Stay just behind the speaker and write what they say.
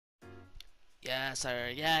Yes,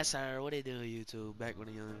 sir. What they doing, YouTube? Back with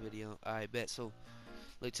a young video. Alright, bet. So,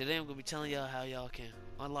 look, today I'm gonna be telling y'all how y'all can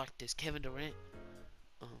unlock this Kevin Durant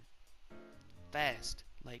um fast.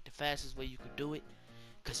 Like the fastest way you could do it.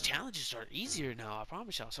 Cause challenges are easier now, I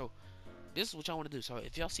promise y'all. So, this is what y'all want to do. So,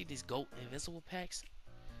 if y'all see these GOAT Invincible packs,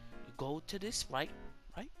 you go to this right,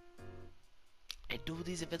 and do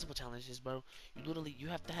these Invincible challenges, bro. You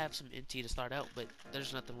have to have some MT to start out, but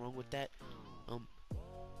there's nothing wrong with that. Um,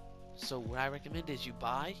 so what I recommend is you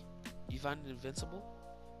find an Invincible.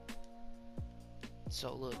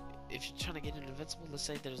 So look, if you're trying to get an Invincible, let's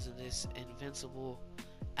say there's this Invincible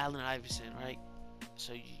Allen Iverson, right?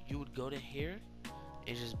 So you would go to here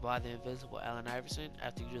and just buy the Invincible Allen Iverson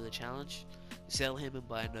after you do the challenge, sell him and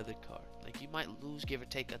buy another card. Like you might lose, give or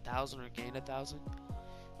take 1,000 or gain 1,000. It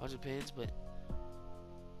all depends, but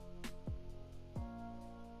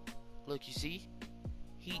look, you see,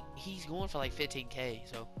 he's going for like 15k.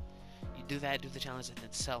 So you do that, do the challenge, and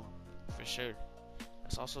then sell him for sure.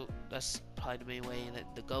 That's probably the main way. And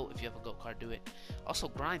the GOAT, if you have a GOAT card, do it. Also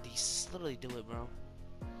grind these, literally do it, bro.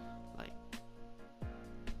 Like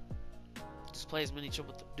just play as many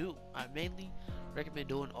triple do. I mainly recommend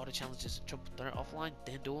doing all the challenges in triple threat offline,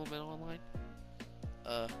 then do them in online.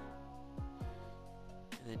 And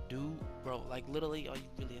then bro, like literally all you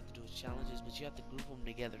really have to do is challenges, but you have to group them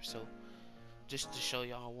together. So just to show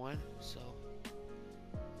y'all one, so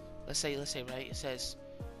let's say right, it says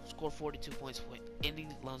score 42 points for any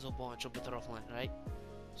Lonzo Ball in triple threat offline, right?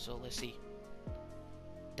 So let's see,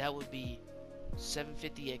 that would be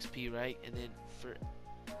 750 XP, right? And then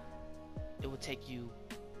it would take you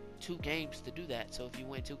 2 games to do that. So if you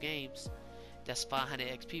win 2 games, that's 500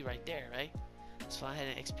 XP right there, right? It's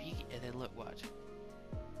 500 XP, and then look, watch.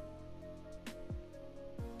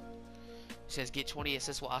 It says get 20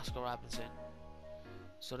 assists with Oscar Robinson.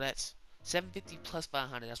 So that's 750 plus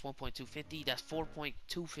 500. That's 1.250. That's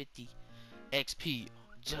 4.250 XP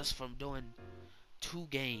just from doing 2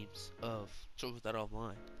 games of Truth That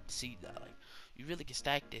Offline. See that, like, you really can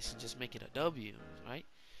stack this and just make it a W, right?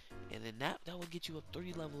 And then that will get you up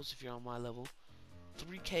 3 levels if you're on my level.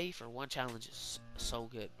 3k for 1 challenge is so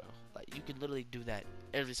good, bro. Like you can literally do that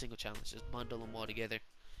every single challenge. Just bundle them all together.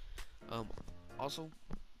 Also,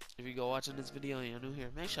 if you go watching this video and you're new here,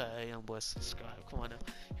 make sure young boys subscribe. Come on now.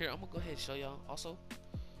 Here, I'm gonna go ahead and show y'all. Also,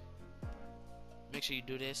 make sure you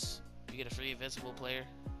do this. You get a free Invincible player.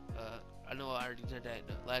 I know I already did that in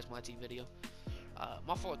the last myteam video.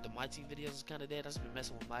 My fault. The myteam videos is kind of dead. I've just been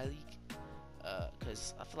messing with my league.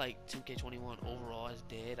 Cause I feel like 2K21 overall is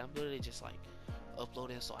dead. I'm literally just like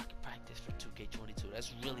uploading so I can practice for 2K22.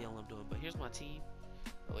 That's really all I'm doing. But here's my team.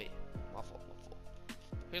 Oh wait, my fault.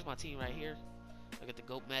 Here's my team right here. I got the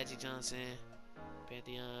GOAT Magic Johnson,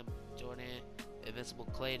 Pantheon, Jordan, Invincible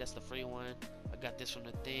Clay. That's the free one. I got this from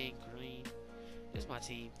the thing, green. Here's my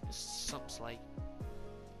team. It's something slight.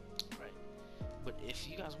 Right. But if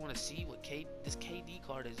you guys want to see what this KD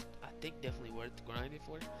card is, I think definitely worth grinding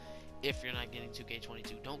for. If you're not getting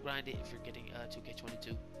 2K22, don't grind it if you're getting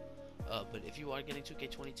 2K22. But if you are getting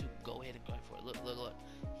 2K22, go ahead and grind for it. Look.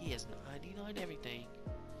 He has 99 everything.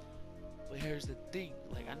 But here's the thing.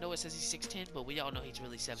 Like, I know it says he's 6'10", but we all know he's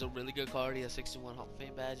really 7. It's a really good card. He has 61 Hall of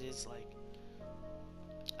Fame badges. Like,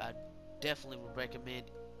 I definitely would recommend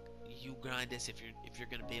you grind this if you're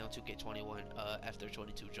gonna be on 2K21 after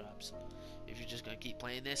 22 drops. If you're just gonna keep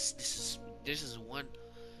playing this is one.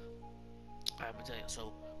 I'm gonna tell you.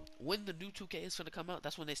 So when the new 2K is gonna come out,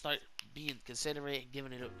 that's when they start being considerate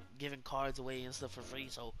and giving cards away and stuff for free.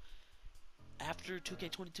 So after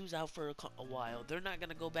 2K22 is out for a while, they're not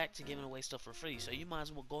gonna go back to giving away stuff for free. So you might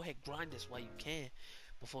as well go ahead and grind this while you can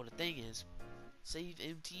before the thing is. Save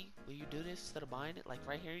MT when you do this instead of buying it. Like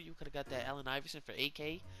right here, you could have got that Allen Iverson for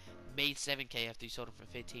 8k, made 7k after you sold him for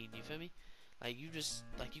 15. You feel me? Like you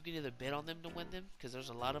can either bet on them to win them because there's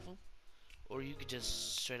a lot of them, or you could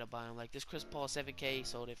just straight up buy them. Like this Chris Paul 7k,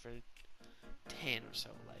 sold it for 10 or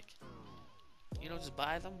so. Like, you know, just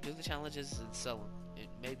buy them, do the challenges, and sell them, and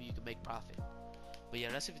maybe you can make profit. But yeah,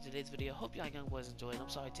 that's it for today's video. Hope y'all young boys enjoyed. I'm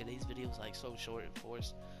sorry today's video was like so short and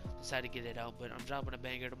forced. Decided to get it out, but I'm dropping a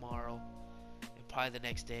banger tomorrow and probably the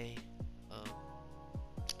next day.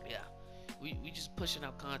 Yeah, we just pushing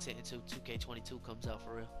out content until 2K22 comes out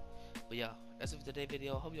for real. But yeah, that's it for today's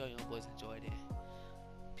video. Hope y'all young boys enjoyed it.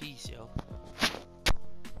 Peace, yo.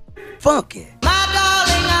 Funky. My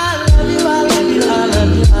darling, I love you, I love you, I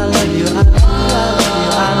love you, I love you, I love you.